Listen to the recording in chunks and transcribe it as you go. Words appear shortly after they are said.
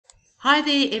Hi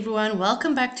there everyone,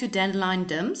 welcome back to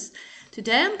Dandel10n.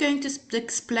 Today I'm going to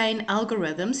explain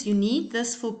algorithms. You need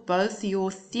this for both your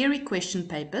theory question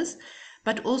papers,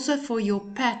 but also for your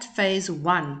PAT Phase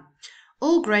 1.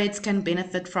 All grades can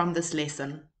benefit from this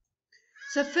lesson.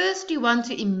 So first you want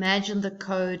to imagine the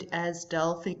code as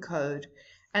Delphi code,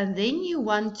 and then you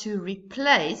want to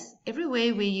replace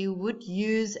everywhere where you would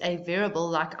use a variable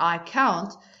like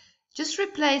iCount. Just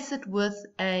replace it with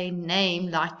a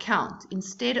name like count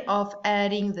instead of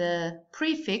adding the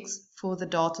prefix for the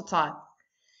data type.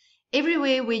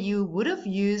 Everywhere where you would have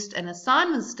used an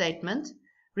assignment statement,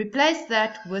 replace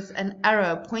that with an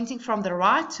arrow pointing from the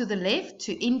right to the left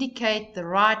to indicate the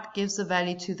right gives a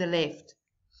value to the left.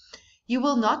 You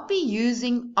will not be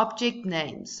using object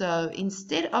names, so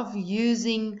instead of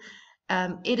using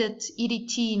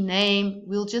edt name,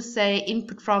 we'll just say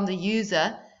input from the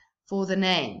user for the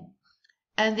name.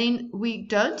 And then we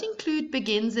don't include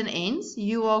begins and ends.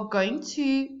 You are going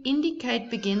to indicate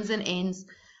begins and ends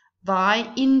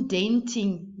by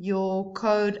indenting your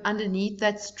code underneath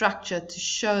that structure to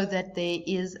show that there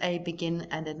is a begin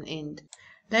and an end.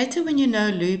 Later, when you know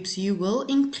loops, you will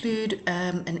include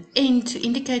an end to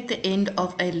indicate the end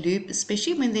of a loop,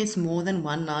 especially when there's more than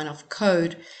one line of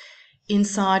code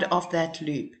inside of that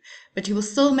loop. But you will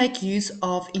still make use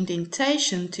of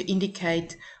indentation to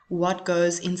indicate what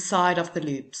goes inside of the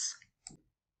loops.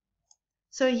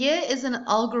 So here is an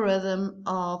algorithm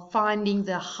of finding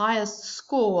the highest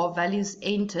score of values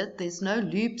entered. There's no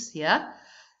loops here.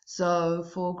 So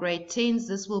for grade 10s,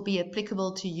 this will be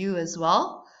applicable to you as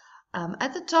well.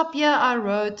 At the top here, I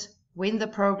wrote when the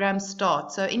program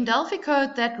starts. So in Delphi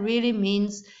code, that really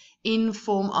means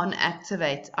inform on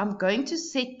activate. I'm going to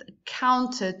set the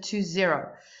counter to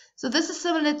 0. So this is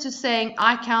similar to saying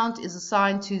iCount is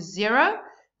assigned to 0.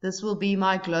 This will be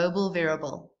my global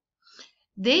variable.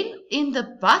 Then in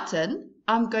the button,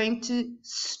 I'm going to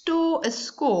store a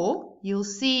score. You'll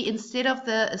see instead of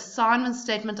the assignment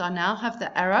statement, I now have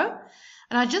the arrow.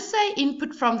 And I just say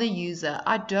input from the user.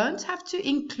 I don't have to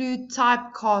include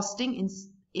typecasting,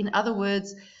 in other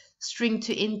words, string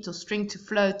to int or string to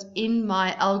float in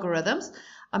my algorithms.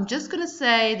 I'm just going to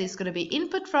say there's going to be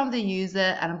input from the user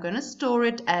and I'm going to store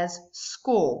it as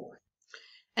score.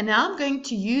 And now I'm going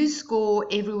to use score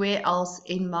everywhere else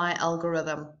in my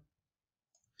algorithm.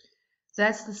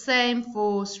 That's the same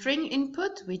for string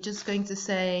input. We're just going to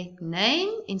say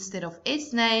name instead of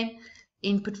sname,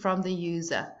 input from the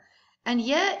user. And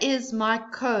here is my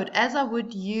code as I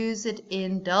would use it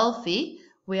in Delphi,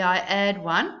 where I add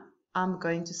 1. I'm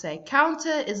going to say counter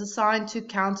is assigned to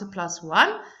counter plus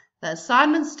 1. The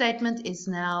assignment statement is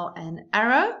now an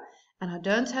arrow. And I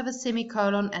don't have a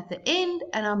semicolon at the end,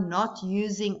 and I'm not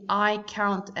using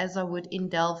iCount as I would in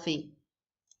Delphi.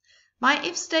 My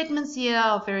if statements here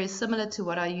are very similar to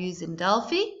what I use in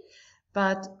Delphi,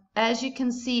 but as you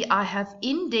can see, I have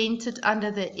indented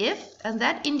under the if, and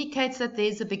that indicates that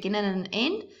there's a begin and an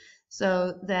end,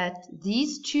 so that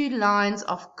these 2 lines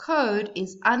of code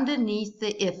is underneath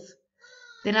the if.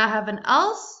 Then I have an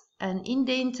else, and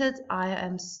indented, I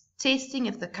am testing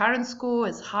if the current score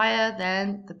is higher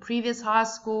than the previous high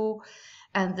score,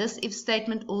 and this if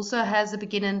statement also has a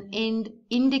begin and end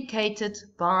indicated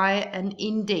by an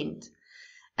indent.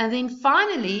 And then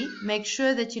finally, make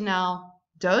sure that you now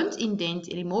don't indent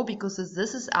anymore, because as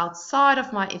this is outside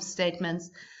of my if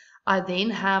statements, I then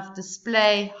have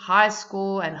display high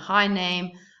score and high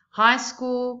name. High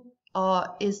score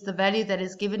is the value that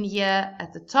is given here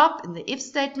at the top in the if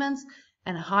statements,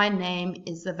 and high name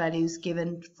is the values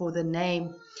given for the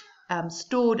name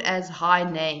stored as high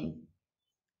name.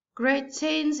 Grade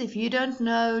 10s, if you don't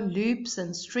know loops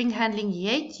and string handling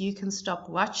yet, you can stop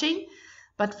watching.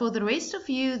 But for the rest of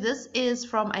you, this is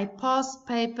from a past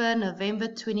paper, November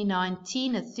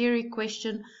 2019, a theory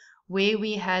question where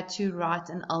we had to write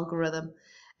an algorithm.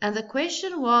 And the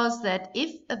question was that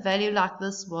if a value like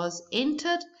this was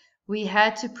entered, we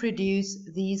had to produce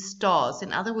these stars.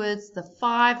 In other words, the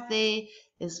 5 there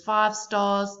is 5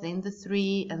 stars, then the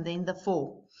 3, and then the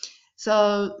 4.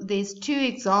 So there's 2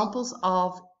 examples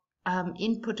of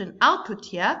input and output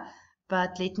here,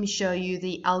 but let me show you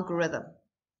the algorithm.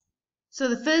 So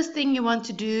the first thing you want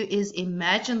to do is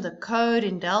imagine the code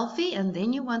in Delphi, and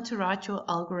then you want to write your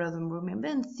algorithm. Remember,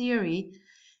 in theory,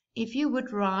 if you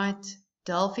would write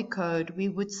Delphi code, we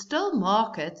would still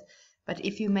mark it, but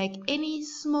if you make any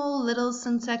small little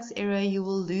syntax error, you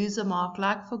will lose a mark,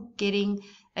 like forgetting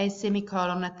a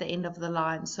semicolon at the end of the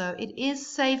line. So it is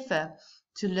safer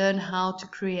to learn how to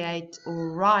create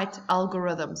or write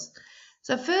algorithms.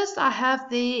 So first I have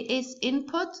the S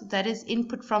input, that is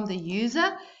input from the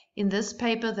user. In this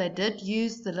paper they did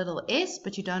use the little s,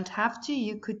 but you don't have to.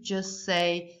 You could just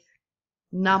say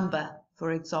number,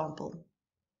 for example.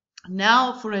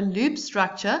 Now for a loop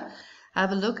structure,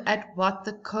 have a look at what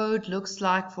the code looks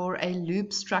like for a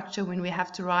loop structure when we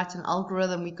have to write an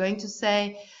algorithm. We're going to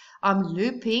say I'm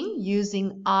looping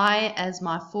using I as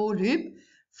my for loop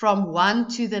from 1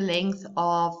 to the length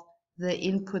of the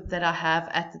input that I have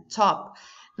at the top.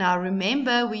 Now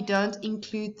remember, we don't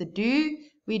include the do,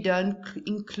 we don't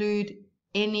include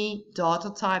any data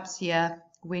types here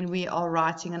when we are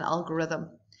writing an algorithm.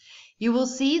 You will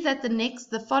see that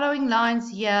the following lines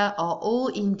here are all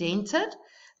indented.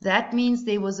 That means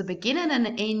there was a begin and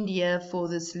an end here for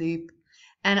this loop.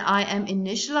 And I am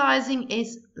initializing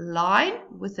S line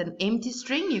with an empty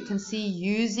string. You can see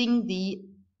using the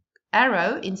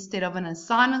arrow instead of an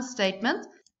assignment statement.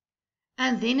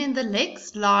 And then in the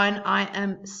next line, I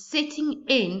am setting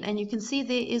n, and you can see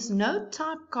there is no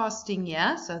typecasting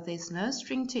here, so there's no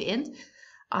string to end.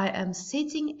 I am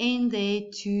setting n there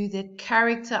to the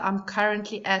character I'm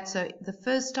currently at. So the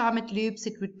first time it loops,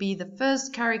 it would be the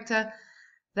first character.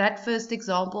 That first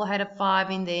example had a 5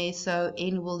 in there, so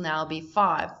n will now be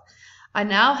 5. I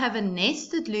now have a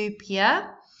nested loop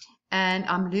here, and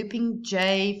I'm looping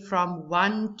j from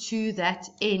 1 to that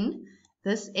n.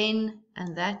 This n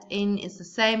and that n is the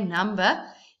same number.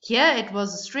 Here it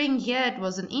was a string, here it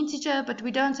was an integer, but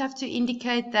we don't have to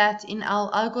indicate that in our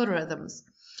algorithms.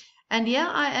 And here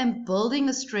I am building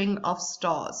a string of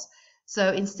stars.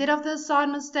 So instead of the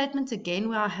assignment statement, again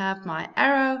where I have my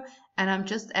arrow, and I'm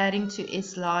just adding to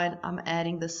S line, I'm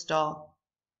adding the star.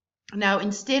 Now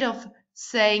instead of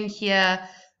saying here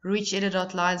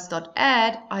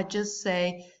reachEdit.lines.add, I just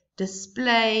say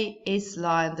display S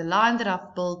line, the line that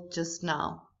I've built just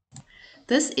now.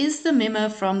 This is the memo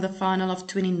from the final of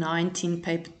 2019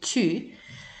 paper 2.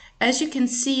 As you can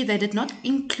see, they did not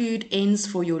include ends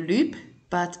for your loop,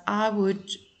 but I would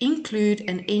include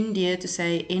an end here to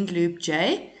say end loop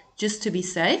j, just to be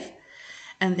safe.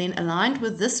 And then aligned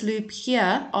with this loop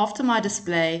here, after my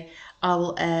display, I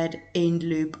will add end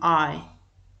loop I.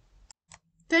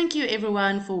 Thank you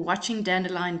everyone for watching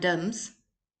Dandelion DIMS.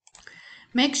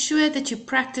 Make sure that you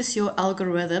practice your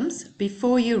algorithms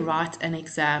before you write an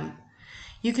exam.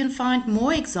 You can find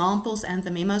more examples, and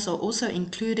the memos are also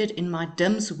included in my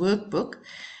DIMS workbook.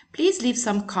 Please leave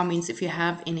some comments if you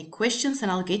have any questions,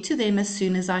 and I'll get to them as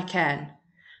soon as I can.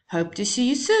 Hope to see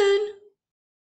you soon.